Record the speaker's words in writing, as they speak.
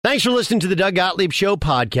Thanks for listening to the Doug Gottlieb Show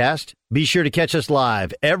podcast. Be sure to catch us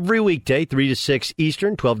live every weekday, 3 to 6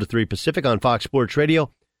 Eastern, 12 to 3 Pacific on Fox Sports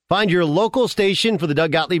Radio. Find your local station for the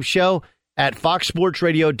Doug Gottlieb Show at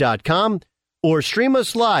foxsportsradio.com or stream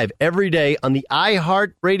us live every day on the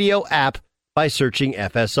iHeartRadio app by searching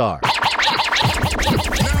FSR.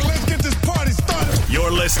 Now let's get this party started.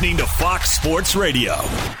 You're listening to Fox Sports Radio.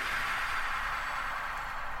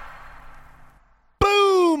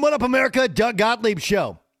 Boom! What up, America? Doug Gottlieb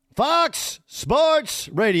Show. Fox Sports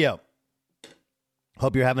Radio.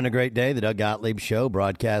 Hope you're having a great day. The Doug Gottlieb Show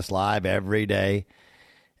broadcasts live every day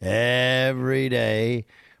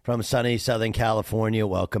from sunny Southern California.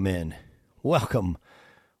 Welcome in. Welcome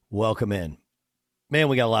in. Man,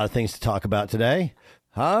 we got a lot of things to talk about today.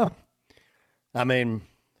 Huh? I mean,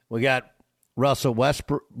 we got Russell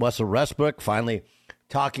Westbrook finally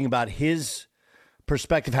talking about his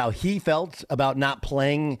perspective, how he felt about not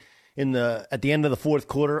playing at the end of the fourth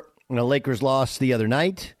quarter when the Lakers lost the other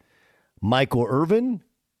night. Michael Irvin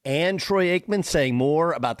and Troy Aikman saying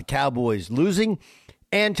more about the Cowboys losing.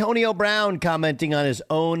 Antonio Brown commenting on his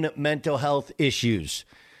own mental health issues.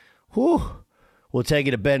 Whew. We'll take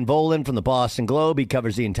it to Ben Volin from the Boston Globe. He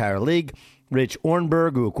covers the entire league. Rich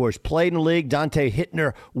Ornberg, who, of course, played in the league. Dante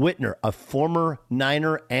Whitner, a former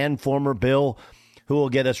Niner and former Bill, who will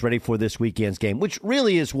get us ready for this weekend's game, which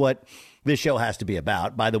really is what this show has to be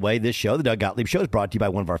about. By the way, this show, the Doug Gottlieb Show, is brought to you by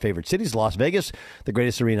one of our favorite cities, Las Vegas, the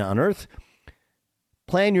greatest arena on earth.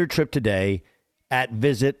 Plan your trip today at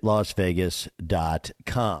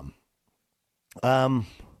visitlasvegas.com.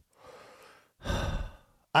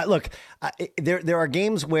 There are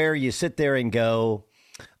games where you sit there and go,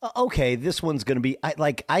 okay, this one's going to be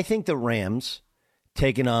I think the Rams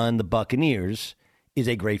taking on the Buccaneers is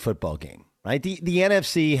a great football game, right? The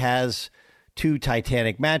NFC has two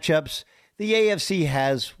titanic matchups. The AFC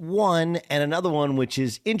has one and another one, which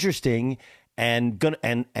is interesting and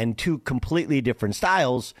two completely different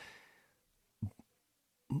styles.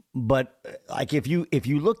 But like if you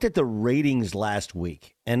looked at the ratings last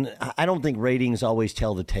week, and I don't think ratings always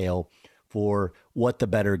tell the tale for what the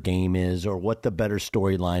better game is or what the better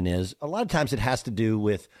storyline is. A lot of times it has to do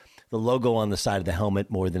with the logo on the side of the helmet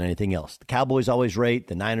more than anything else. The Cowboys always rate,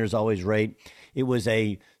 the Niners always rate. It was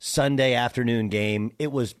a Sunday afternoon game. It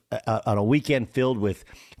was on a weekend filled with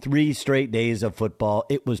 3 straight days of football.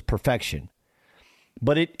 It was perfection.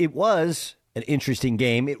 But it was an interesting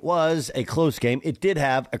game. It was a close game. It did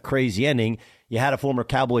have a crazy ending. You had a former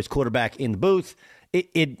Cowboys quarterback in the booth.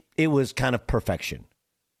 It was kind of perfection.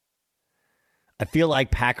 I feel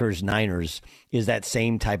like Packers-Niners is that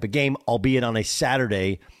same type of game, albeit on a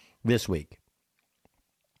Saturday this week.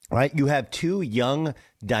 Right? You have two young,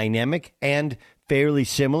 dynamic, and fairly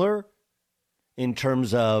similar in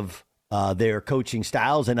terms of their coaching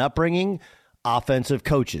styles and upbringing, offensive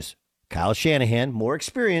coaches. Kyle Shanahan, more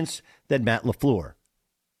experienced than Matt LaFleur.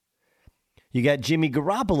 You got Jimmy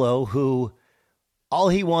Garoppolo, who all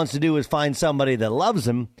he wants to do is find somebody that loves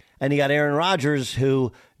him, and you got Aaron Rodgers,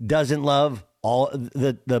 who doesn't love all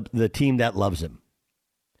the team that loves him.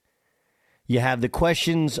 You have the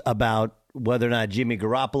questions about whether or not Jimmy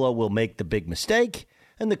Garoppolo will make the big mistake,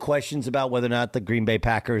 and the questions about whether or not the Green Bay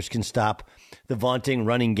Packers can stop the vaunting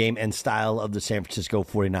running game and style of the San Francisco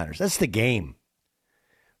 49ers. That's the game.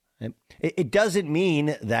 It doesn't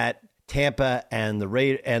mean that Tampa and the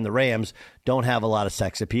Rams don't have a lot of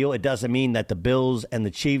sex appeal. It doesn't mean that the Bills and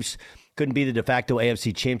the Chiefs couldn't be the de facto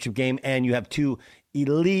AFC Championship game, and you have two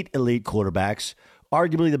elite quarterbacks,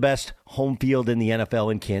 arguably the best home field in the NFL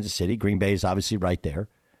in Kansas City. Green Bay is obviously right there.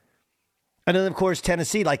 And then, of course,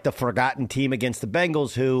 Tennessee, like the forgotten team against the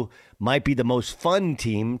Bengals, who might be the most fun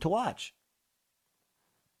team to watch.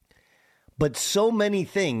 But so many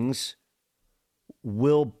things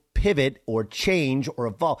will pivot or change or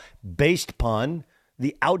evolve based upon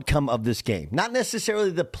the outcome of this game. Not necessarily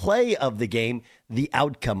the play of the game, the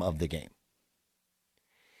outcome of the game.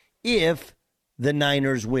 If the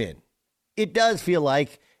Niners win, it does feel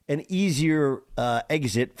like an easier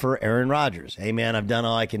exit for Aaron Rodgers. Hey, man, I've done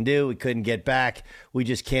all I can do. We couldn't get back. We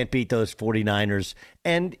just can't beat those 49ers.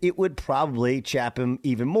 And it would probably chap him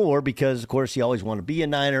even more because, of course, he always wanted to be a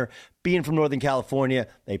Niner. Being from Northern California,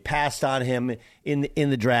 they passed on him in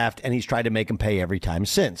the draft, and he's tried to make him pay every time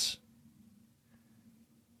since.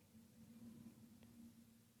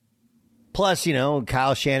 Plus,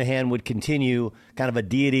 Kyle Shanahan would continue kind of a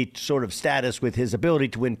deity sort of status with his ability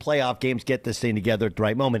to win playoff games, get this thing together at the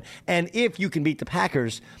right moment. And if you can beat the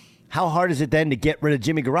Packers, how hard is it then to get rid of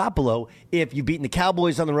Jimmy Garoppolo if you've beaten the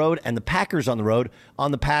Cowboys on the road and the Packers on the road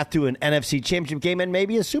on the path to an NFC Championship game and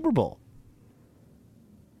maybe a Super Bowl?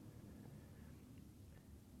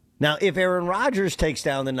 Now, if Aaron Rodgers takes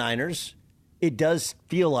down the Niners, it does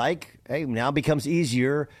feel like, hey, now it becomes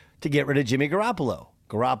easier to get rid of Jimmy Garoppolo.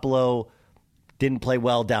 Garoppolo didn't play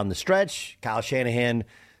well down the stretch. Kyle Shanahan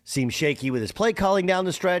seemed shaky with his play calling down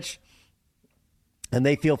the stretch. And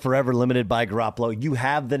they feel forever limited by Garoppolo. You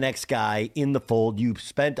have the next guy in the fold. You've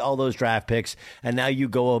spent all those draft picks, and now you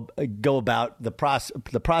go about the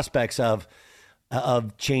prospects of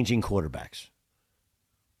changing quarterbacks.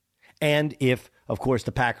 And if, of course,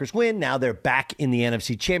 the Packers win, now they're back in the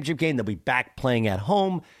NFC Championship game. They'll be back playing at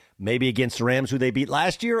home, maybe against the Rams, who they beat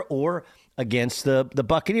last year, or against the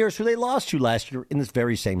Buccaneers, who they lost to last year in this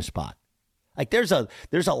very same spot. Like there's a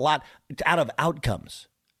lot out of outcomes.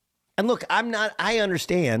 And look, I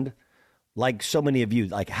understand, like so many of you,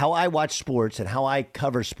 like how I watch sports and how I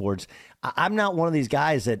cover sports. I'm not one of these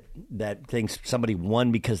guys that thinks somebody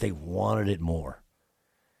won because they wanted it more.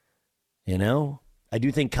 You know, I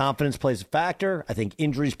do think confidence plays a factor. I think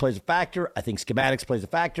injuries plays a factor. I think schematics plays a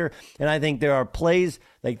factor. And I think there are plays,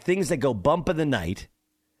 like things that go bump in the night.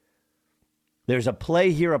 There's a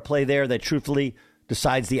play here, a play there that truthfully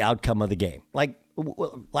decides the outcome of the game. Like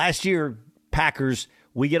last year, Packers,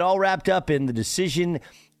 we get all wrapped up in the decision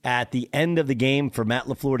at the end of the game for Matt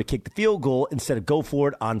LaFleur to kick the field goal instead of go for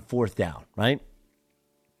it on fourth down, right?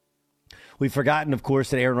 We've forgotten, of course,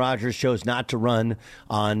 that Aaron Rodgers chose not to run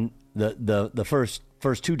on the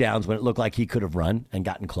first two downs when it looked like he could have run and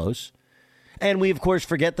gotten close. And we, of course,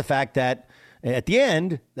 forget the fact that at the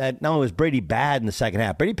end, that not only was Brady bad in the second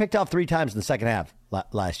half, Brady picked off 3 times in the second half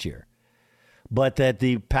last year, but that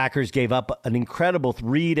the Packers gave up an incredible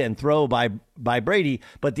read and throw by Brady.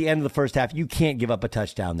 But at the end of the first half, you can't give up a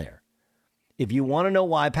touchdown there. If you want to know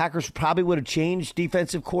why, Packers probably would have changed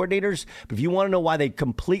defensive coordinators. But if you want to know why they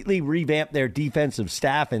completely revamped their defensive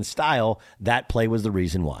staff and style, that play was the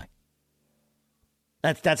reason why.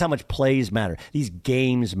 That's how much plays matter. These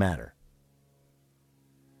games matter.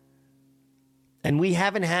 And we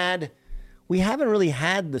haven't really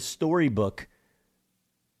had the storybook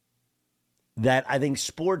that I think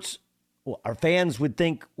sports, our fans would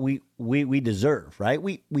think we deserve, right?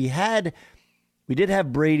 We did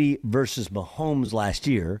have Brady versus Mahomes last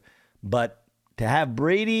year, but to have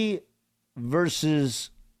Brady versus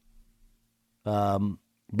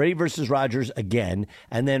Rodgers again,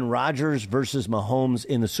 and then Rodgers versus Mahomes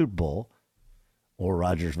in the Super Bowl, or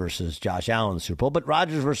Rodgers versus Josh Allen in the Super Bowl, but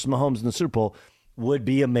Rodgers versus Mahomes in the Super Bowl would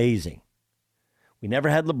be amazing. We never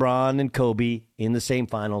had LeBron and Kobe in the same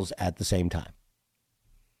finals at the same time.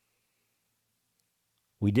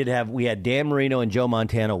 We had Dan Marino and Joe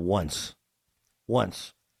Montana once.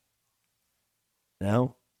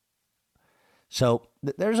 No? So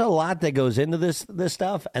there's a lot that goes into this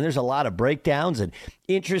stuff, and there's a lot of breakdowns and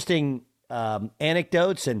interesting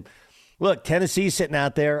anecdotes. And look, Tennessee's sitting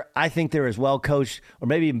out there. I think they're as well coached, or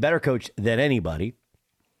maybe even better coached than anybody.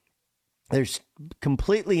 They're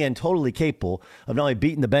completely and totally capable of not only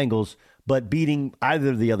beating the Bengals, but beating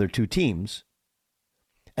either of the other two teams.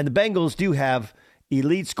 And the Bengals do have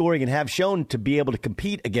elite scoring and have shown to be able to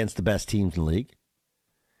compete against the best teams in the league.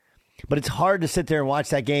 But it's hard to sit there and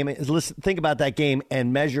watch that game, think about that game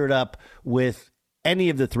and measure it up with any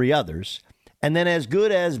of the three others. And then as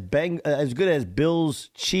good as Bills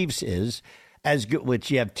Chiefs is, which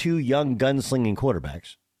you have 2 young gunslinging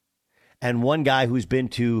quarterbacks, and one guy who's been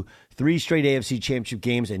to 3 straight AFC Championship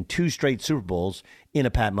games and 2 straight Super Bowls in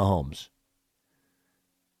a Pat Mahomes.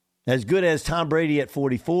 As good as Tom Brady at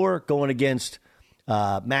 44 going against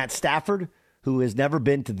Matt Stafford, who has never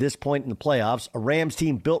been to this point in the playoffs, a Rams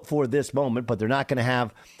team built for this moment, but they're not going to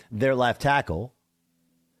have their left tackle.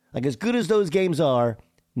 Like as good as those games are,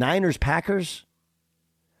 Niners-Packers,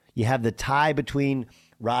 you have the tie between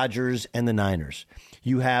Rodgers and the Niners.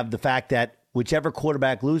 You have the fact that whichever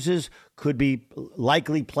quarterback loses could be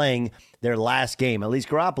likely playing their last game, at least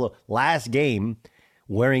Garoppolo, last game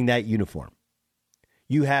wearing that uniform.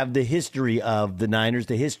 You have the history of the Niners,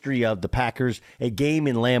 the history of the Packers, a game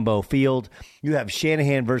in Lambeau Field. You have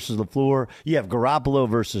Shanahan versus LaFleur. You have Garoppolo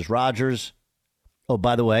versus Rodgers. Oh,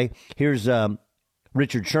 by the way, here's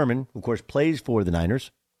Richard Sherman, who, of course, plays for the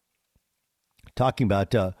Niners, talking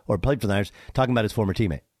about, or played for the Niners, talking about his former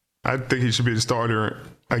teammate. I think he should be the starter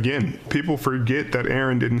again. People forget that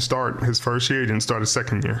Aaron didn't start his first year, he didn't start his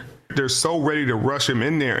second year. They're so ready to rush him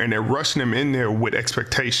in there, and they're rushing him in there with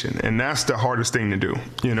expectation, and that's the hardest thing to do.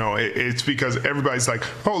 You know, it's because everybody's like,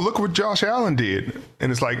 oh, look what Josh Allen did.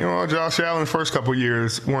 And it's like, oh, Josh Allen the first couple of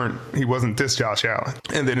years he wasn't this Josh Allen.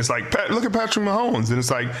 And then it's like, look at Patrick Mahomes. And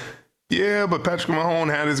it's like, yeah, but Patrick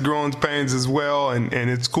Mahomes had his growing pains as well, and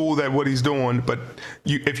it's cool that what he's doing. But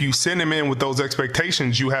if you send him in with those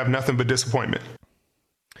expectations, you have nothing but disappointment.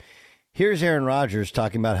 Here's Aaron Rodgers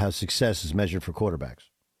talking about how success is measured for quarterbacks.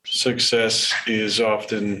 Success is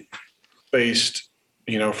often based,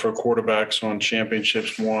 for quarterbacks on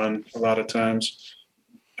championships won a lot of times.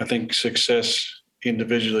 I think success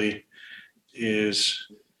individually is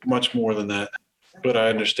much more than that. But I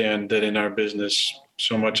understand that in our business,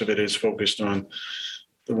 so much of it is focused on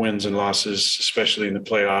the wins and losses, especially in the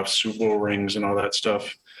playoffs, Super Bowl rings and all that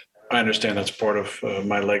stuff. I understand that's part of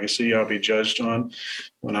my legacy I'll be judged on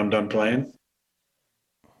when I'm done playing.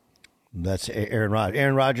 That's Aaron Rodgers.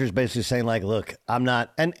 Aaron Rodgers basically saying, like, look, I'm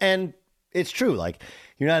not, and it's true. Like,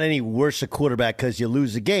 you're not any worse a quarterback because you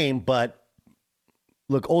lose a game, but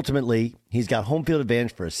look, ultimately, he's got home field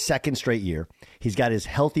advantage for a second straight year. He's got his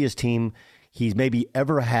healthiest team he's maybe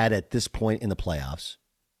ever had at this point in the playoffs.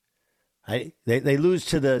 They lose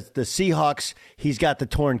to the Seahawks. He's got the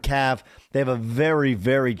torn calf. They have a very,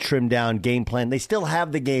 very trimmed down game plan. They still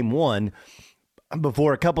have the game won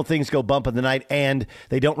before a couple things go bump in the night and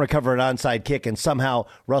they don't recover an onside kick and somehow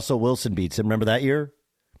Russell Wilson beats him. Remember that year?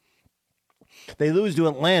 They lose to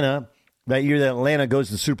Atlanta that year that Atlanta goes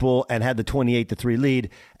to the Super Bowl and had the 28-3 lead,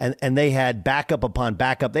 and they had backup upon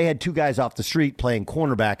backup. They had two guys off the street playing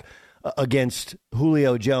cornerback against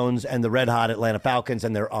Julio Jones and the red-hot Atlanta Falcons,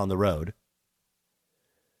 and they're on the road.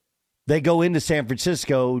 They go into San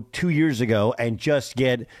Francisco 2 years ago and just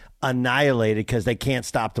get annihilated because they can't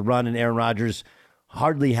stop the run, and Aaron Rodgers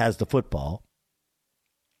hardly has the football.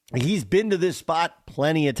 He's been to this spot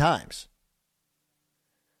plenty of times.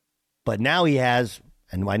 But now he has,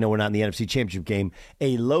 and I know we're not in the NFC Championship game,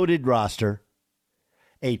 a loaded roster,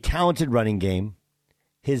 a talented running game.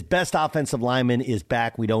 His best offensive lineman is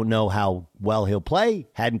back. We don't know how well he'll play.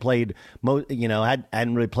 Hadn't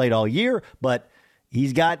really played all year, but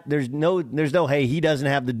he's got, there's no, hey, he doesn't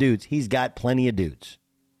have the dudes. He's got plenty of dudes.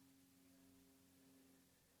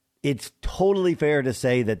 It's totally fair to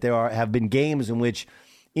say that have been games in which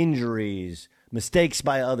injuries, mistakes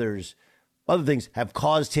by others, other things have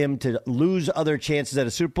caused him to lose other chances at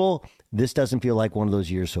a Super Bowl. This doesn't feel like one of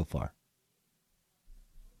those years so far.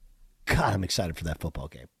 God, I'm excited for that football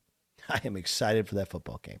game. I am excited for that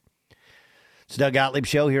football game. It's the Doug Gottlieb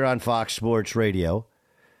Show here on Fox Sports Radio.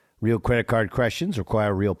 Real credit card questions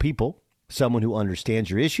require real people. Someone who understands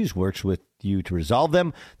your issues, works with you to resolve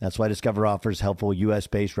them. That's why Discover offers helpful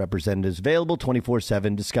U.S.-based representatives available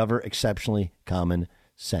 24/7. Discover exceptionally common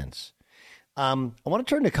sense. I want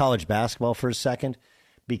to turn to college basketball for a second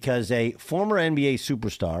because a former NBA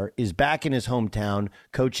superstar is back in his hometown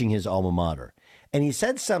coaching his alma mater. And he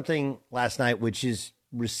said something last night which is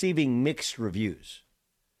receiving mixed reviews.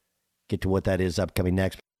 Get to what that is upcoming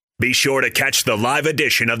next. Be sure to catch the live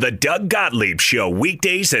edition of the Doug Gottlieb Show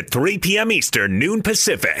weekdays at 3 p.m. Eastern, noon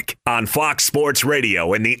Pacific on Fox Sports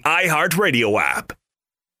Radio and the iHeartRadio app.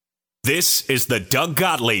 This is the Doug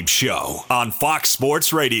Gottlieb Show on Fox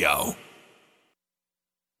Sports Radio.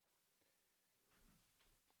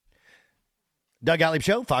 Doug Gottlieb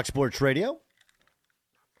Show, Fox Sports Radio.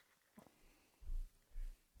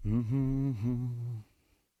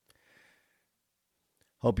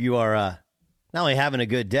 Hope you are not only having a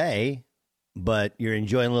good day, but you're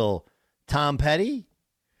enjoying a little Tom Petty.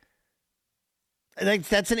 I think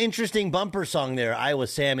that's an interesting bumper song there. Iowa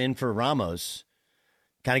Sam in for Ramos.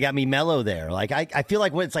 Kind of got me mellow there. Like I feel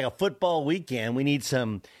like when it's like a football weekend, we need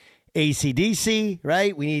some AC/DC,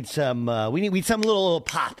 right? We need some. We need some little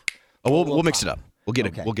pop. Oh, we'll mix it up. We'll get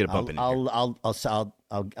a bump in here.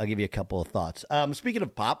 I'll give you a couple of thoughts. Speaking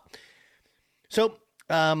of pop, so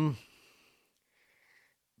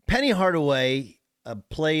Penny Hardaway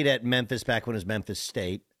played at Memphis back when it was Memphis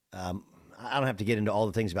State. I don't have to get into all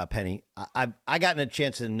the things about Penny. I gotten a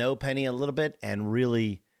chance to know Penny a little bit, and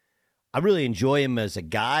I really enjoy him as a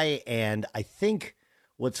guy. And I think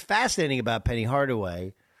what's fascinating about Penny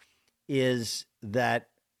Hardaway is that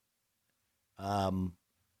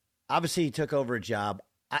obviously he took over a job.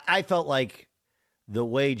 I felt like the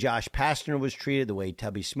way Josh Pastner was treated, the way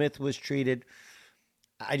Tubby Smith was treated,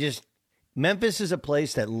 Memphis is a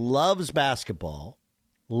place that loves basketball,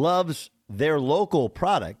 loves their local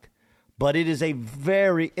product, but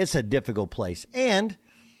it's a difficult place. And,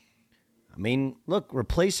 I mean, look,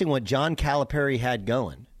 replacing what John Calipari had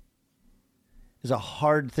going is a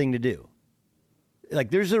hard thing to do. Like,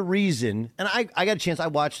 there's a reason, and I got a chance,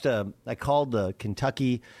 I called the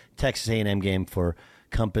Kentucky-Texas A&M game for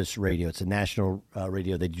Compass Radio. It's a national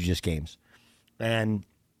radio. They do just games. And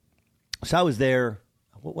so I was there.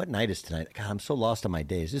 What night is tonight? God, I'm so lost on my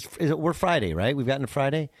days. We're Friday, right? We've gotten to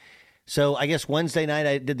Friday. So I guess Wednesday night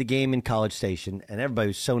I did the game in College Station, and everybody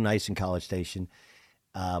was so nice in College Station.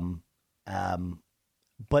 But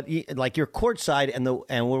like you're courtside,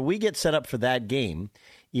 and where we get set up for that game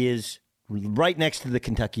is right next to the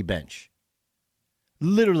Kentucky bench.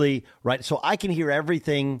 Literally right. So I can hear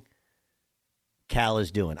everything Cal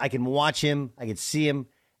is doing. I can watch him. I can see him.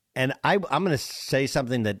 And I'm going to say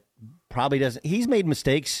something that probably doesn't. He's made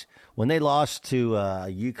mistakes. When they lost to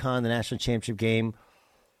UConn, the national championship game,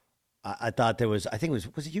 I thought there was, I think it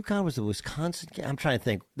was it UConn? Was it Wisconsin game? I'm trying to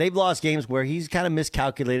think. They've lost games where he's kind of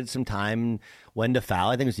miscalculated some time when to foul.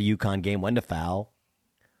 I think it was the UConn game, when to foul.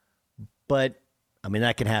 But, I mean,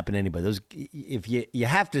 that can happen to anybody. If you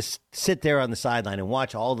have to sit there on the sideline and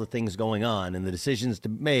watch all the things going on and the decisions to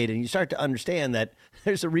be made, and you start to understand that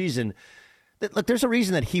there's a reason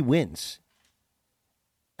that he wins.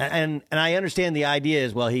 And I understand the idea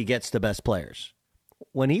is, well, he gets the best players.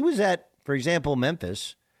 When he was at, for example,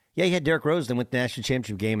 Memphis, yeah, he had Derrick Rose then with the national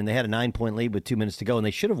championship game, and they had a 9-point lead with 2 minutes to go, and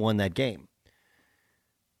they should have won that game.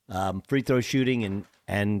 Free throw shooting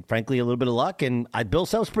and frankly, a little bit of luck. And Bill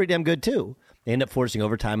Self's pretty damn good, too. They end up forcing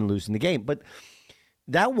overtime and losing the game. But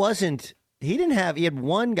that wasn't – he had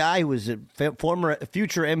one guy who was a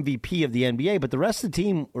future MVP of the NBA, but the rest of the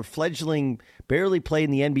team were fledgling, barely played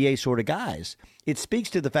in the NBA sort of guys. It speaks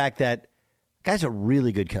to the fact that the guy's a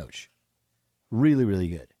really good coach. Really, really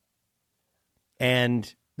good.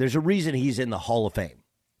 And there's a reason he's in the Hall of Fame.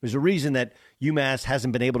 There's a reason that UMass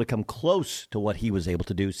hasn't been able to come close to what he was able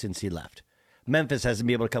to do since he left. Memphis hasn't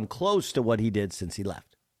been able to come close to what he did since he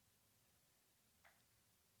left.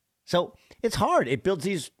 So it's hard. It builds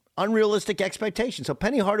these unrealistic expectations. So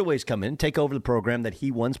Penny Hardaway's come in, take over the program that he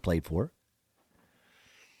once played for.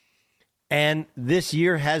 And this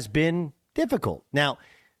year has been difficult. Now,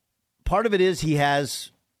 part of it is he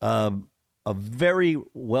has a very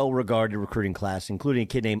well-regarded recruiting class, including a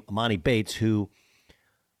kid named Amani Bates, who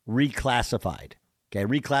reclassified. Okay,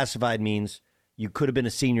 reclassified means you could have been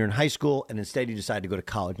a senior in high school, and instead you decided to go to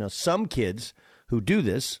college. Now, some kids who do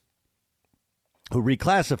this, who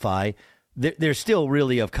reclassify, they're still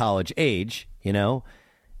really of college age, you know?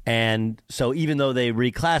 And so even though they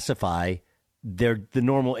reclassify, they're the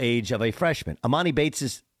normal age of a freshman. Amani Bates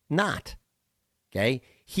is not. Okay?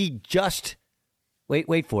 He just,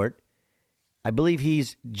 wait for it. I believe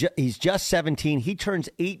he's just 17. He turns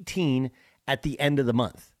 18 at the end of the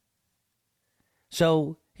month.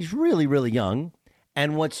 So he's really, really young.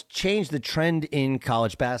 And what's changed the trend in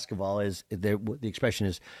college basketball is, the expression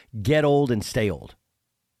is, get old and stay old.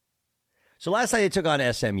 So last night they took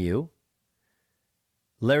on SMU.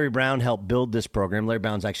 Larry Brown helped build this program. Larry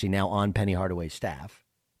Brown's actually now on Penny Hardaway's staff.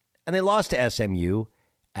 And they lost to SMU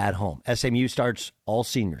at home. SMU starts all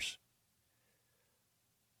seniors,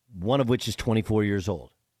 one of which is 24 years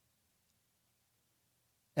old.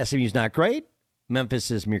 SMU's not great. Memphis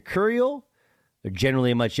is mercurial. They're generally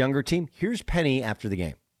a much younger team. Here's Penny after the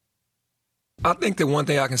game. I think the one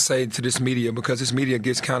thing I can say to this media, because this media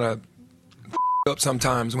gets kind of up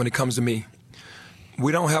sometimes when it comes to me,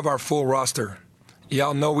 we don't have our full roster.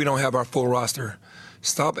 Y'all know we don't have our full roster.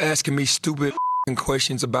 Stop asking me stupid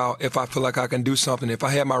questions about if I feel like I can do something. If I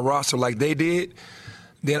had my roster like they did,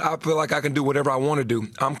 then I feel like I can do whatever I want to do.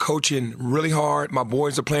 I'm coaching really hard. My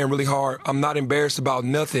boys are playing really hard. I'm not embarrassed about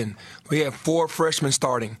nothing. We have 4 freshmen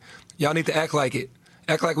starting. Y'all need to act like it.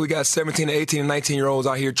 Act like we got 17, 18, and 19-year-olds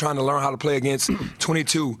out here trying to learn how to play against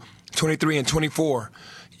 22, 23, and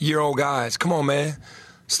 24-year-old guys. Come on, man.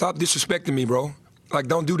 Stop disrespecting me, bro. Like,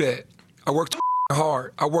 don't do that. I work too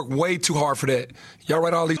hard. I work way too hard for that. Y'all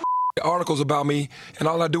write all these articles about me, and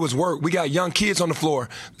all I do is work. We got young kids on the floor.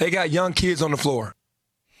 They got young kids on the floor.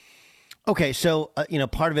 Okay, so,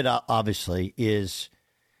 part of it obviously is,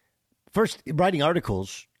 first, writing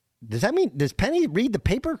articles. Does that mean, does Penny read the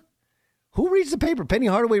paper? Who reads the paper? Penny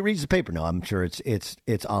Hardaway reads the paper. No, I'm sure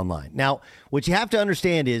it's online. Now, what you have to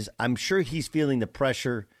understand is I'm sure he's feeling the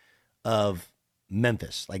pressure of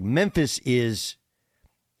Memphis. Like, Memphis is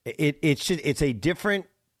it's a different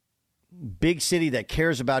big city that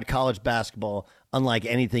cares about college basketball unlike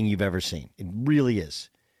anything you've ever seen. It really is.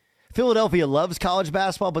 Philadelphia loves college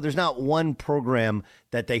basketball, but there's not one program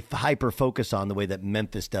that they hyper focus on the way that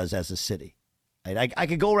Memphis does as a city. I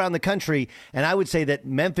could go around the country, and I would say that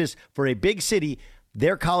Memphis, for a big city,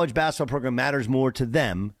 their college basketball program matters more to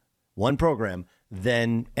them, one program,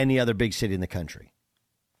 than any other big city in the country.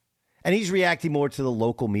 And he's reacting more to the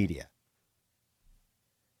local media.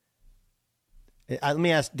 Let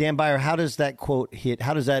me ask Dan Beyer, how does that quote hit?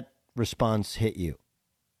 How does that response hit you?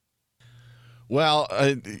 Well,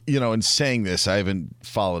 in saying this, I haven't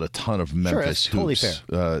followed a ton of Memphis hoops,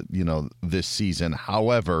 totally this season.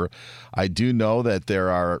 However, I do know that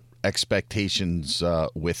there are expectations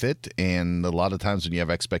with it, and a lot of times when you have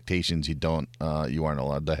expectations, you aren't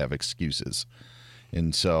allowed to have excuses,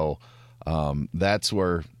 and so that's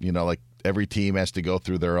where like every team has to go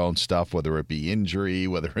through their own stuff, whether it be injury,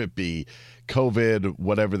 whether it be COVID,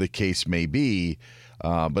 whatever the case may be.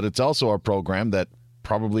 But it's also a program that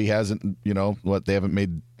probably hasn't, they haven't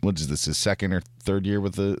made, what is this, his second or third year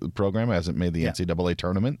with the program, hasn't made the NCAA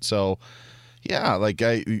tournament. So, I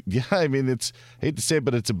mean, it's, I hate to say it,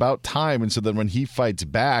 but it's about time. And so then when he fights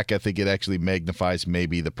back, I think it actually magnifies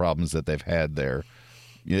maybe the problems that they've had there.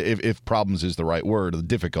 If problems is the right word, the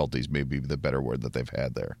difficulties may be the better word that they've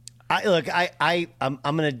had there. I'm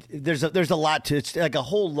gonna. There's a lot to. It's like a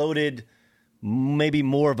whole loaded, maybe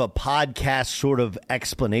more of a podcast sort of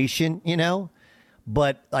explanation,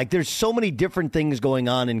 But like, there's so many different things going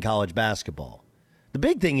on in college basketball. The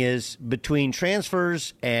big thing is between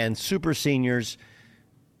transfers and super seniors,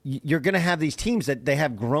 you're going to have these teams that they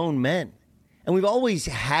have grown men, and we've always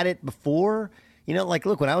had it before. Like,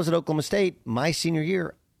 look, when I was at Oklahoma State, my senior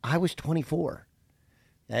year, I was 24.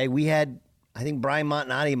 Hey, we had, I think, Brian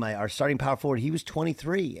Montanati, our starting power forward, he was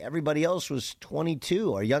 23. Everybody else was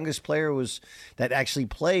 22. Our youngest player that actually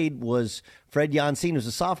played was Fred Yancine, who's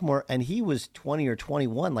a sophomore, and he was 20 or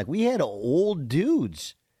 21. Like, we had old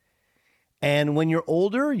dudes. And when you're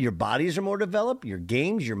older, your bodies are more developed, your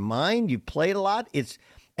games, your mind, you've played a lot.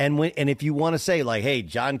 And if you want to say, like, hey,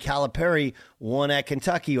 John Calipari won at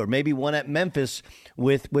Kentucky or maybe won at Memphis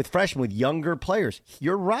with freshmen, with younger players,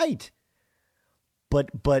 you're right. But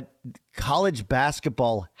college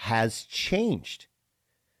basketball has changed,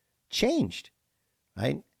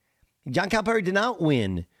 right? John Calipari did not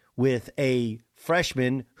win with a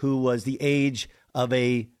freshman who was the age of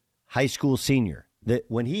a high school senior. That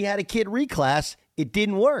when he had a kid reclass, it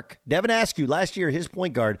didn't work. Devin Askew, last year, his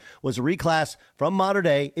point guard was a reclass from Mater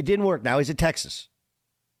Dei. It didn't work. Now he's at Texas.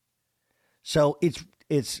 So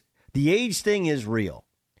it's the age thing is real.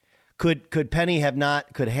 Could Penny have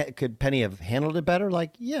could Penny have handled it better?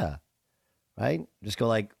 Like, yeah, right. Just go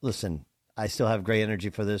like, listen, I still have great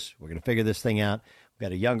energy for this. We're gonna figure this thing out. We've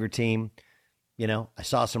got a younger team. I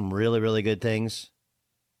saw some really, really good things.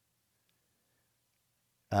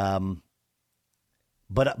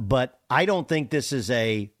 But I don't think this is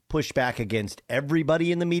a pushback against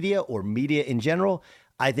everybody in the media or media in general.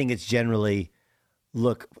 I think it's generally,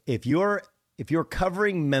 look, if you're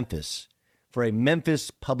covering Memphis for a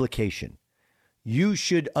Memphis publication, you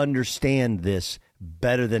should understand this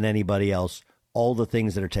better than anybody else, all the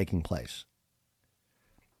things that are taking place.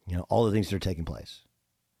 All the things that are taking place.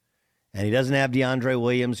 And he doesn't have DeAndre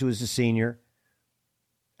Williams, who is a senior,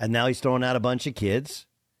 and now he's throwing out a bunch of kids,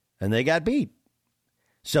 and they got beat.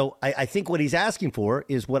 So I think what he's asking for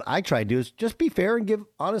is what I try to do is just be fair and give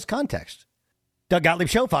honest context. Doug Gottlieb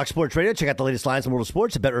Show, Fox Sports Radio. Check out the latest lines in the world of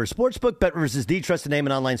sports at BetRivers Sportsbook. BetRivers is the trusted name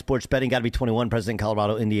in online sports betting. Got to be 21, present in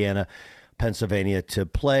Colorado, Indiana, Pennsylvania to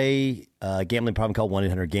play. Gambling problem, call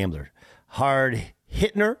 1-800-GAMBLER. Hard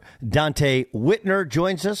Hitner, Dante Whitner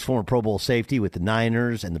joins us, former Pro Bowl safety with the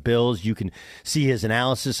Niners and the Bills. You can see his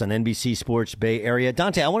analysis on NBC Sports Bay Area.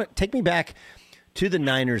 Dante, I want to take me back to the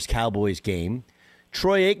Niners-Cowboys game.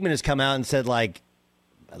 Troy Aikman has come out and said, like,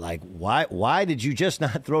 why did you just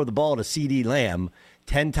not throw the ball to CeeDee Lamb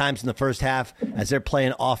 10 times in the first half as they're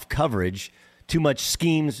playing off coverage? Too much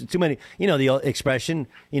schemes, too many, the expression,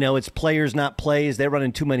 it's players, not plays. They're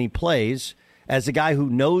running too many plays. As a guy who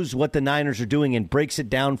knows what the Niners are doing and breaks it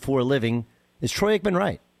down for a living, is Troy Aikman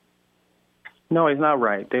right? No, he's not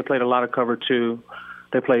right. They played a lot of cover two.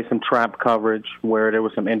 They played some trap coverage where there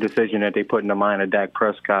was some indecision that they put in the mind of Dak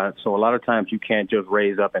Prescott. So a lot of times you can't just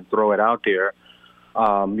raise up and throw it out there.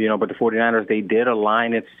 But the 49ers, they did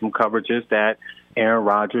align into some coverages that Aaron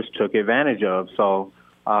Rodgers took advantage of. So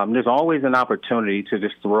there's always an opportunity to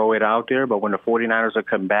just throw it out there. But when the 49ers are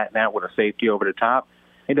combating that with a safety over the top,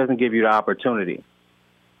 it doesn't give you the opportunity.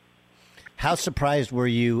 How surprised were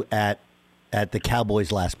you at the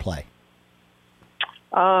Cowboys' last play?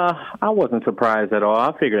 I wasn't surprised at all.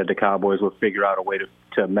 I figured that the Cowboys would figure out a way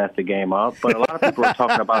to mess the game up. But a lot of people are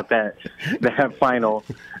talking about that final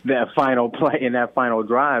play and that final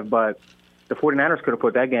drive. But the 49ers could have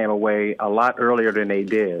put that game away a lot earlier than they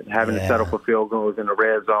did, having to settle for field goals in the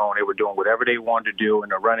red zone. They were doing whatever they wanted to do in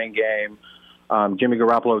the running game. Jimmy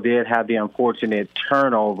Garoppolo did have the unfortunate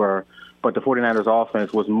turnover, but the 49ers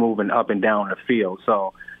offense was moving up and down the field.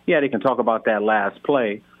 So, yeah, they can talk about that last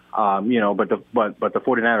play. But the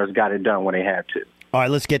 49ers got it done when they had to. All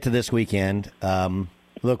right, let's get to this weekend.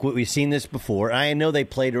 Look, we've seen this before. I know they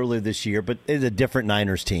played earlier this year, but it's a different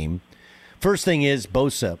Niners team. First thing is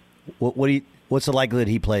Bosa. What's the likelihood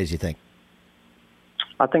he plays, you think?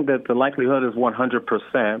 I think that the likelihood is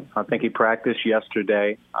 100%. I think he practiced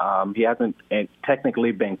yesterday. He hasn't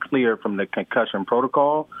technically been cleared from the concussion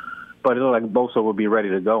protocol, but it looked like Bosa will be ready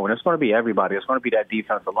to go. And it's going to be everybody. It's going to be that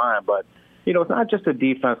defensive line. But, it's not just the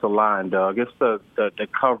defensive line, Doug. It's the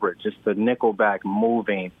coverage. It's the nickelback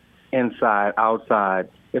moving inside, outside.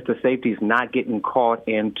 It's the safeties not getting caught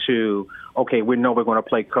into, okay, we know we're going to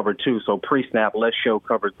play cover 2, so pre-snap, let's show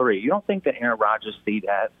cover 3. You don't think that Aaron Rodgers see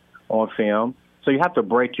that on film? So you have to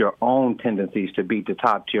break your own tendencies to beat the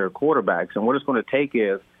top-tier quarterbacks. And what it's going to take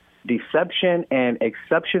is deception and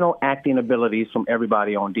exceptional acting abilities from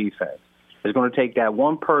everybody on defense. It's going to take that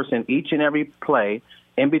one person each and every play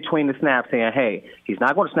in between the snaps saying, hey, he's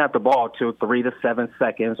not going to snap the ball till 3 to 7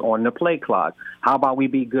 seconds on the play clock. How about we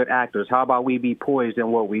be good actors? How about we be poised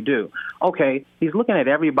in what we do? Okay, he's looking at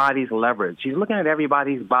everybody's leverage. He's looking at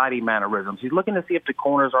everybody's body mannerisms. He's looking to see if the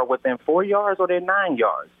corners are within 4 yards or they're 9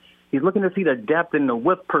 yards. He's looking to see the depth and the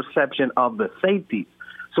width perception of the safeties.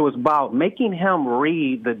 So it's about making him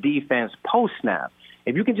read the defense post-snap.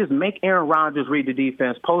 If you can just make Aaron Rodgers read the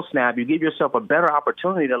defense post-snap, you give yourself a better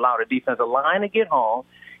opportunity to allow the defensive line to get home.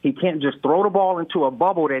 He can't just throw the ball into a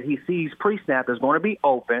bubble that he sees pre-snap is going to be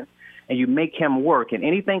open, and you make him work. And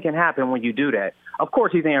anything can happen when you do that. Of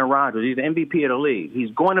course, he's Aaron Rodgers. He's the MVP of the league. He's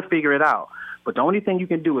going to figure it out. But the only thing you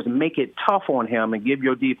can do is make it tough on him and give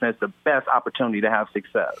your defense the best opportunity to have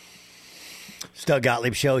success. It's Doug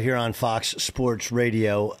Gottlieb Show here on Fox Sports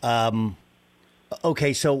Radio.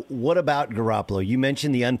 Okay, so what about Garoppolo? You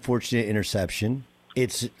mentioned the unfortunate interception.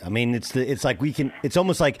 It's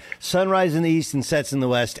almost like sunrise in the east and sets in the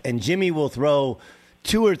west, and Jimmy will throw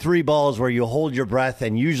 2 or 3 balls where you hold your breath,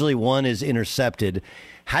 and usually one is intercepted.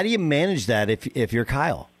 How do you manage that if you're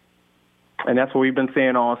Kyle? And that's what we've been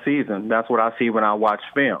seeing all season. That's what I see when I watch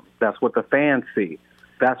film. That's what the fans see.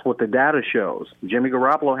 That's what the data shows. Jimmy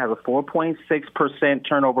Garoppolo has a 4.6%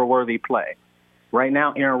 turnover-worthy play. Right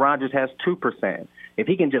now, Aaron Rodgers has 2%. If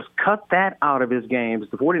he can just cut that out of his games,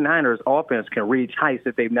 the 49ers offense can reach heights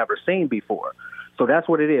that they've never seen before. So that's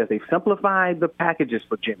what it is. They've simplified the packages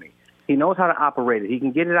for Jimmy. He knows how to operate it. He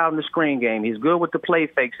can get it out in the screen game. He's good with the play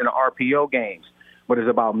fakes in the RPO games. But it's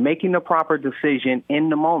about making the proper decision in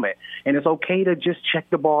the moment. And it's okay to just check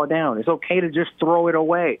the ball down. It's okay to just throw it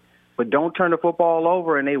away. But don't turn the football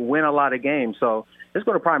over, and they win a lot of games. So it's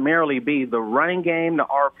going to primarily be the running game, the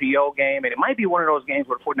RPO game, and it might be one of those games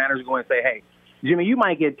where the 49ers are going to say, hey, Jimmy, you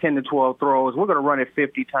might get 10 to 12 throws. We're going to run it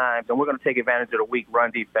 50 times, and we're going to take advantage of the weak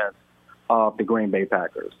run defense of the Green Bay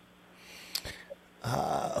Packers.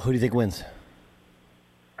 Who do you think wins?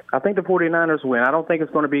 I think the 49ers win. I don't think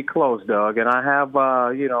it's going to be close, Doug, and I have,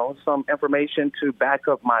 some information to back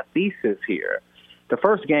up my thesis here. The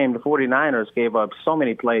first game, the 49ers gave up so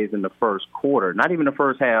many plays in the first quarter, not even the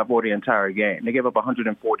first half or the entire game. They gave up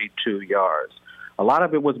 142 yards. A lot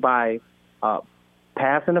of it was by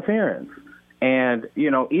pass interference. And,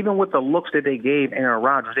 even with the looks that they gave Aaron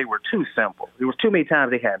Rodgers, they were too simple. There was too many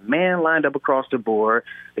times they had man lined up across the board.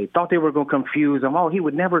 They thought they were going to confuse him. Oh, he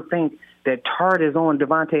would never think that Tart is on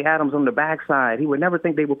Devontae Adams on the backside. He would never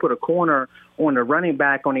think they would put a corner on the running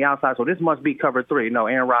back on the outside. So this must be cover 3. No,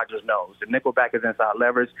 Aaron Rodgers knows. The nickelback is inside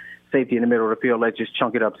leverage, safety in the middle of the field. Let's just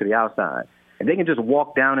chunk it up to the outside. And they can just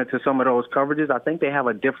walk down into some of those coverages. I think they have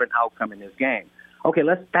a different outcome in this game. Okay,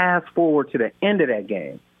 let's fast forward to the end of that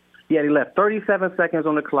game. Yeah, they left 37 seconds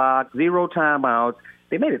on the clock, 0 timeouts.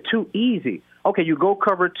 They made it too easy. Okay, you go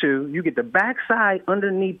cover 2. You get the backside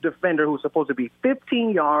underneath defender who's supposed to be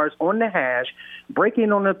 15 yards on the hash,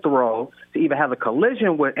 breaking on the throw to either have a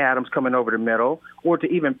collision with Adams coming over the middle or to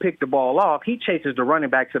even pick the ball off. He chases the running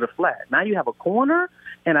back to the flat. Now you have a corner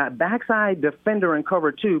and a backside defender in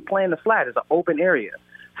cover 2 playing the flat. It's an open area.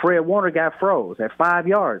 Fred Warner got froze at 5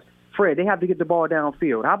 yards. Fred, they have to get the ball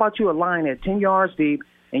downfield. How about you a line at 10 yards deep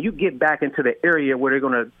and you get back into the area where they're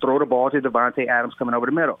going to throw the ball to Devontae Adams coming over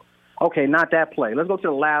the middle? Okay, not that play. Let's go to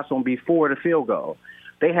the last one before the field goal.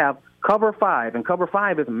 They have cover 5, and cover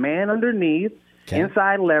 5 is man underneath,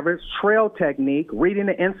 inside leverage, trail technique, reading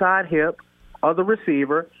the inside hip of the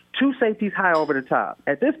receiver, 2 safeties high over the top.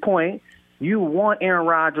 At this point, you want Aaron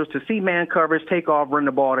Rodgers to see man coverage, take off, run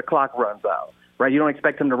the ball, the clock runs out, right? You don't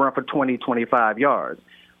expect him to run for 20, 25 yards.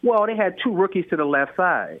 Well, they had 2 rookies to the left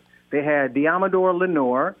side. They had Deommodore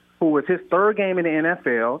Lenoir, who was his 3rd game in the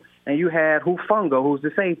NFL, and you had Hufanga, who's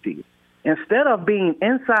the safety. Instead of being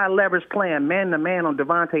inside leverage playing man-to-man on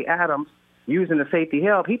Devontae Adams using the safety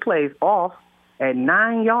help, he plays off at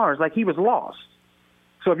 9 yards like he was lost.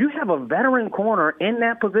 So if you have a veteran corner in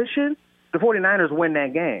that position, the 49ers win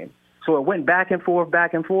that game. So it went back and forth,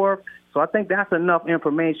 back and forth. So I think that's enough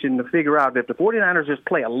information to figure out that if the 49ers just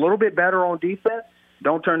play a little bit better on defense,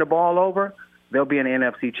 don't turn the ball over, they'll be in the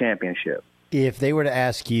NFC Championship. If they were to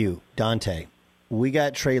ask you, Dante, we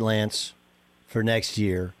got Trey Lance for next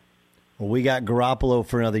year, we got Garoppolo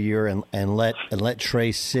for another year and let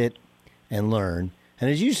Trey sit and learn. And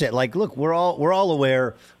as you said, like, look, we're all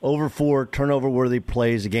aware over 4 turnover-worthy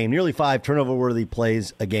plays a game, nearly 5 turnover-worthy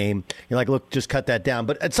plays a game. You're like, look, just cut that down.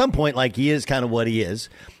 But at some point, like, he is kind of what he is.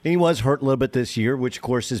 And he was hurt a little bit this year, which, of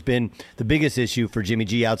course, has been the biggest issue for Jimmy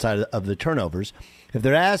G outside of the turnovers. If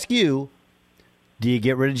they're to ask you, do you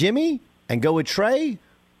get rid of Jimmy and go with Trey,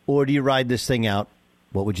 or do you ride this thing out?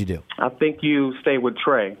 What would you do? I think you stay with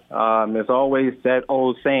Trey. There's always that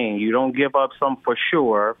old saying, you don't give up something for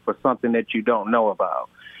sure for something that you don't know about.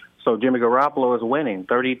 So Jimmy Garoppolo is winning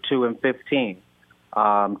 32-15,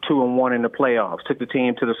 2-1 in the playoffs, took the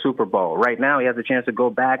team to the Super Bowl. Right now he has a chance to go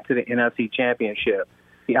back to the NFC Championship.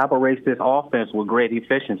 He operates this offense with great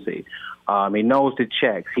efficiency. He knows the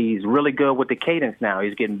checks. He's really good with the cadence now.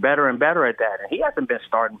 He's getting better and better at that. And he hasn't been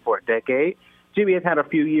starting for a decade. Jimmy has had a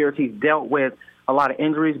few years. He's dealt with a lot of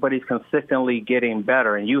injuries, but he's consistently getting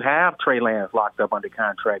better. And you have Trey Lance locked up under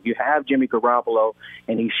contract. You have Jimmy Garoppolo,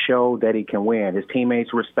 and he showed that he can win. His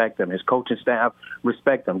teammates respect him. His coaching staff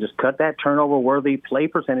respect him. Just cut that turnover-worthy play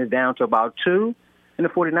percentage down to about 2, and the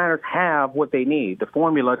 49ers have what they need, the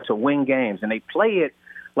formula to win games. And they play it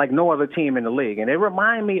like no other team in the league. And they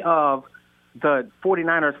remind me of the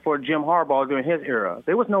 49ers for Jim Harbaugh during his era.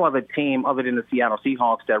 There was no other team other than the Seattle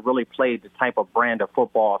Seahawks that really played the type of brand of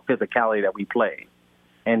football physicality that we play.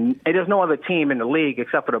 And there's no other team in the league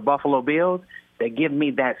except for the Buffalo Bills that give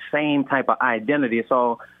me that same type of identity.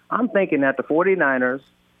 So I'm thinking that the 49ers,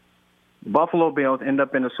 Buffalo Bills end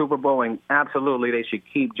up in the Super Bowl, and absolutely they should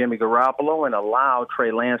keep Jimmy Garoppolo and allow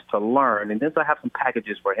Trey Lance to learn. And then they'll have some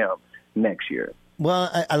packages for him next year.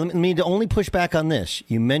 Well, I mean, to only push back on this,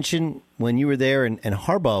 you mentioned when you were there and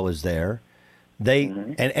Harbaugh was there,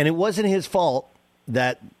 and it wasn't his fault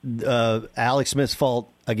that Alex Smith's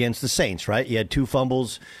fault against the Saints, right? He had 2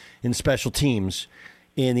 fumbles in special teams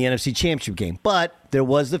in the NFC Championship game. But there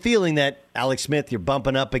was the feeling that Alex Smith, you're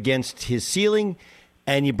bumping up against his ceiling,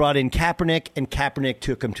 and you brought in Kaepernick, and Kaepernick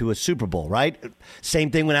took him to a Super Bowl, right?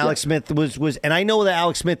 Same thing when Alex Smith was, and I know that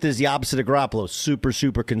Alex Smith is the opposite of Garoppolo, super,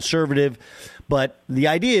 super conservative. But the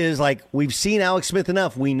idea is, like, we've seen Alex Smith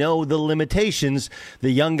enough. We know the limitations. The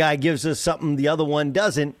young guy gives us something the other one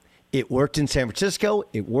doesn't. It worked in San Francisco.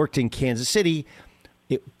 It worked in Kansas City.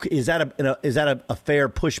 Is that a fair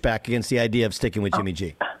pushback against the idea of sticking with Jimmy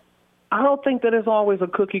G? I don't think that it's always a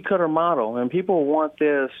cookie-cutter model, and people want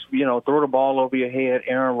this, throw the ball over your head,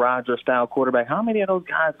 Aaron Rodgers-style quarterback. How many of those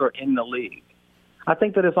guys are in the league? I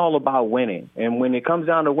think that it's all about winning, and when it comes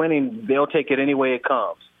down to winning, they'll take it any way it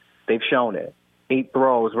comes. They've shown it. 8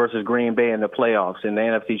 throws versus Green Bay in the playoffs in the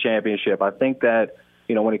NFC Championship. I think that,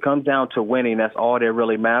 when it comes down to winning, that's all that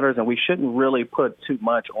really matters, and we shouldn't really put too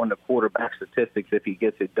much on the quarterback statistics if he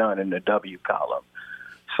gets it done in the W column.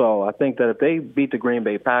 So I think that if they beat the Green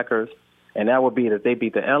Bay Packers, and that would be that they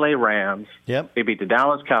beat the L.A. Rams, they beat the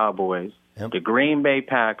Dallas Cowboys, the Green Bay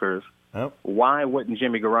Packers, why wouldn't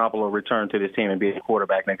Jimmy Garoppolo return to this team and be a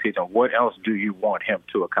quarterback next season? What else do you want him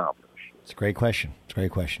to accomplish? It's a great question.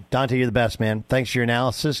 Dante, you're the best, man. Thanks for your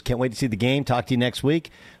analysis. Can't wait to see the game. Talk to you next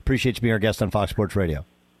week. Appreciate you being our guest on Fox Sports Radio.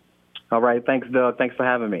 All right. Thanks, Doug. Thanks for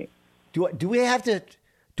having me. Do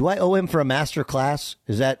I owe him for a master class?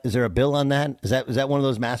 Is there a bill on that? Is that one of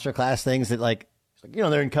those master class things that, like,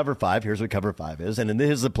 they're in cover 5. Here's what cover 5 is. And then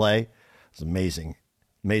here's the play. It's amazing.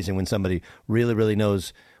 Amazing when somebody really, really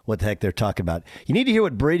knows what the heck they're talking about. You need to hear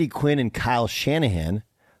what Brady Quinn and Kyle Shanahan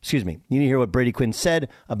you need to hear what Brady Quinn said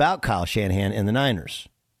about Kyle Shanahan and the Niners.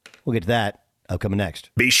 We'll get to that upcoming next.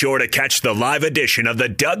 Be sure to catch the live edition of the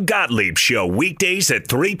Doug Gottlieb Show weekdays at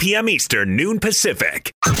 3 p.m. Eastern, noon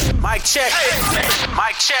Pacific. Mic check.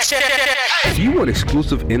 Mic check. If you want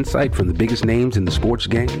exclusive insight from the biggest names in the sports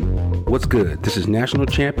game, what's good? This is national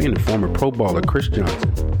champion and former pro baller Chris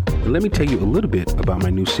Johnson. And let me tell you a little bit about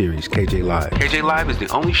my new series, KJ Live. KJ Live is the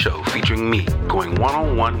only show featuring me going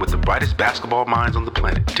one-on-one with the brightest basketball minds on the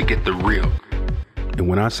planet to get the real. And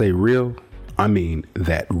when I say real, I mean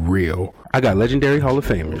that real. I got legendary Hall of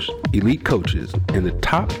Famers, elite coaches, and the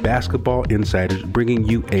top basketball insiders bringing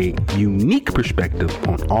you a unique perspective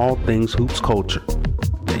on all things hoops culture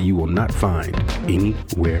that you will not find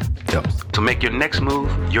anywhere else. So make your next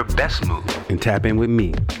move your best move and tap in with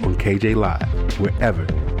me on KJ Live, wherever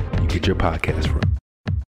you get your podcast from.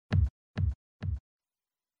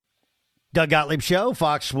 Doug Gottlieb Show,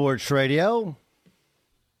 Fox Sports Radio.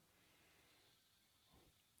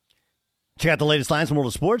 Check out the latest lines from World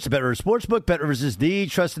of Sports. The BetRivers Sportsbook. BetRivers is the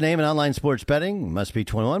trusted name in online sports betting. Must be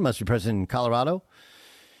 21. Must be present in Colorado,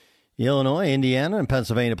 Illinois, Indiana, and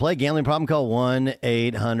Pennsylvania to play. Gambling problem? Call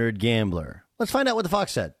 1-800-GAMBLER. Let's find out what the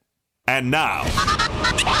Fox said. And now,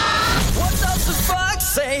 what does the Fox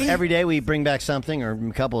say. Every day we bring back something or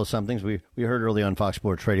a couple of somethings we heard early on Fox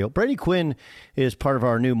Sports Radio. Brady Quinn is part of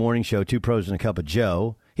our new morning show, Two Pros and a Cup of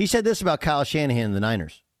Joe. He said this about Kyle Shanahan and the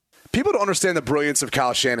Niners. People don't understand the brilliance of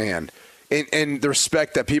Kyle Shanahan and the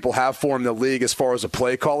respect that people have for him in the league as far as a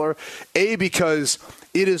play caller. Because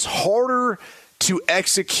it is harder to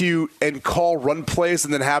execute and call run plays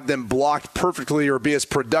and then have them blocked perfectly or be as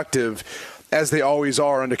productive as they always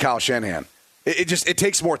are under Kyle Shanahan. It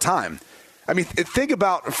takes more time. I mean, think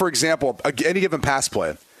about, for example, any given pass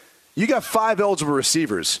play. You got 5 eligible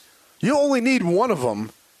receivers. You only need one of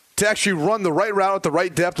them to actually run the right route at the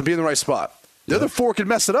right depth and be in the right spot. The other 4 could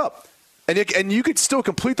mess it up. And you could still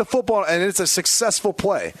complete the football, and it's a successful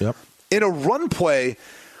play. Yep. In a run play,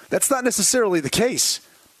 that's not necessarily the case.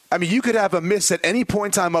 I mean, you could have a miss at any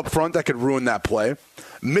point in time up front that could ruin that play.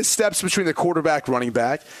 Missteps between the quarterback, running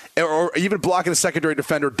back, or even blocking a secondary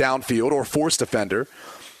defender downfield or forced defender.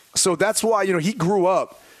 So that's why, he grew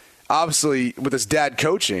up, obviously, with his dad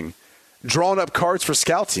coaching, drawing up cards for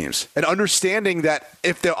scout teams and understanding that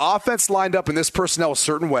if the offense lined up in this personnel a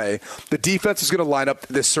certain way, the defense is going to line up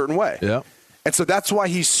this certain way. Yeah. And so that's why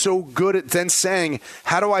he's so good at then saying,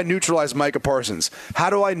 how do I neutralize Micah Parsons? How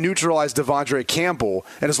do I neutralize Devondre Campbell?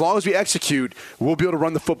 And as long as we execute, we'll be able to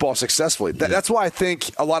run the football successfully. That's why I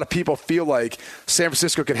think a lot of people feel like San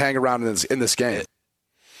Francisco could hang around in this game.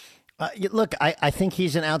 Look, I think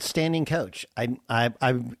he's an outstanding coach.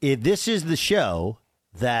 If this is the show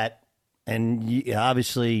that, and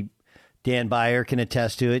obviously Dan Beyer can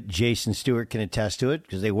attest to it, Jason Stewart can attest to it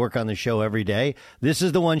because they work on the show every day. This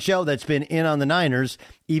is the one show that's been in on the Niners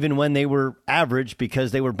even when they were average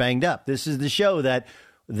because they were banged up. This is the show that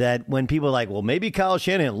when people are like, well, maybe Kyle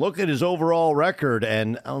Shanahan, look at his overall record.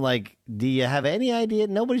 And I'm like, do you have any idea?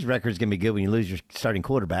 Nobody's record is going to be good when you lose your starting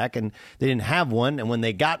quarterback. And they didn't have one. And when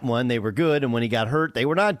they got one, they were good. And when he got hurt, they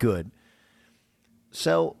were not good.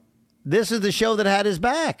 So this is the show that had his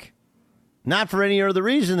back. Not for any other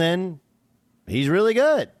reason than he's really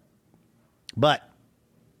good. But,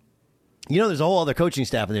 there's a whole other coaching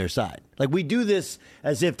staff on their side. Like, we do this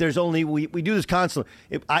as if there's only, we do this constantly.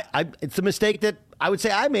 It's a mistake that I would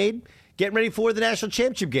say I made getting ready for the national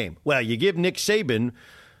championship game. Well, you give Nick Saban,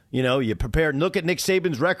 you prepare and look at Nick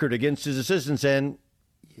Saban's record against his assistants, and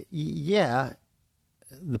yeah,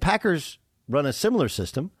 the Packers run a similar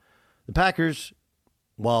system. The Packers,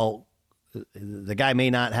 while the guy may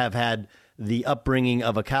not have had the upbringing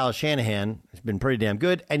of a Kyle Shanahan, has been pretty damn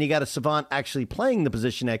good, and you got a savant actually playing the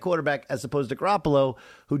position at quarterback as opposed to Garoppolo,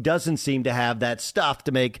 who doesn't seem to have that stuff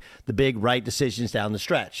to make the big right decisions down the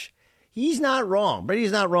stretch. He's not wrong.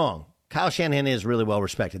 Brady's not wrong. Kyle Shanahan is really well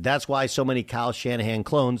respected. That's why so many Kyle Shanahan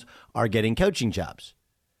clones are getting coaching jobs.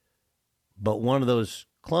 But one of those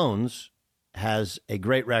clones has a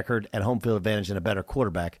great record and home field advantage and a better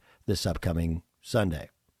quarterback this upcoming Sunday.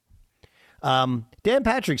 Dan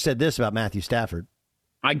Patrick said this about Matthew Stafford.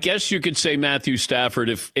 I guess you could say Matthew Stafford,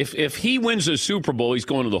 if he wins a Super Bowl, he's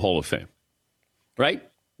going to the Hall of Fame, right?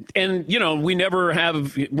 And, we're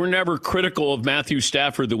never critical of Matthew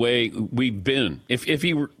Stafford the way we've been. If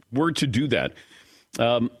he were to do that,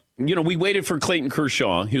 we waited for Clayton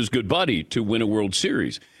Kershaw, his good buddy, to win a World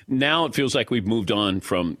Series. Now it feels like we've moved on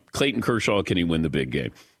from Clayton Kershaw, can he win the big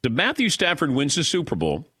game? If Matthew Stafford wins the Super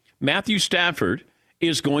Bowl, Matthew Stafford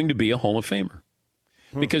is going to be a Hall of Famer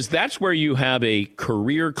because that's where you have a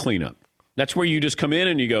career cleanup. That's where you just come in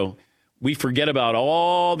and you go, we forget about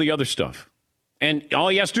all the other stuff. And all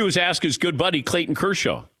he has to do is ask his good buddy, Clayton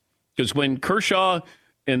Kershaw, because when Kershaw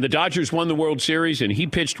and the Dodgers won the World Series and he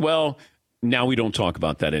pitched well, now we don't talk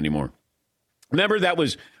about that anymore. Remember, that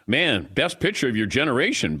was, best pitcher of your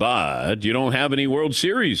generation, but you don't have any World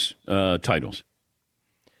Series titles.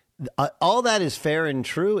 All that is fair and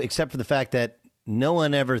true, except for the fact that no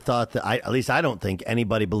one ever thought that, at least I don't think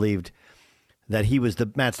anybody believed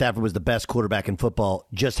that Matt Stafford was the best quarterback in football,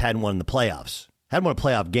 just hadn't won the playoffs, hadn't won a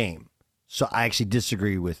playoff game. So I actually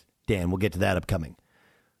disagree with Dan. We'll get to that upcoming.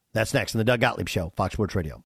 That's next on the Doug Gottlieb Show, Fox Sports Radio.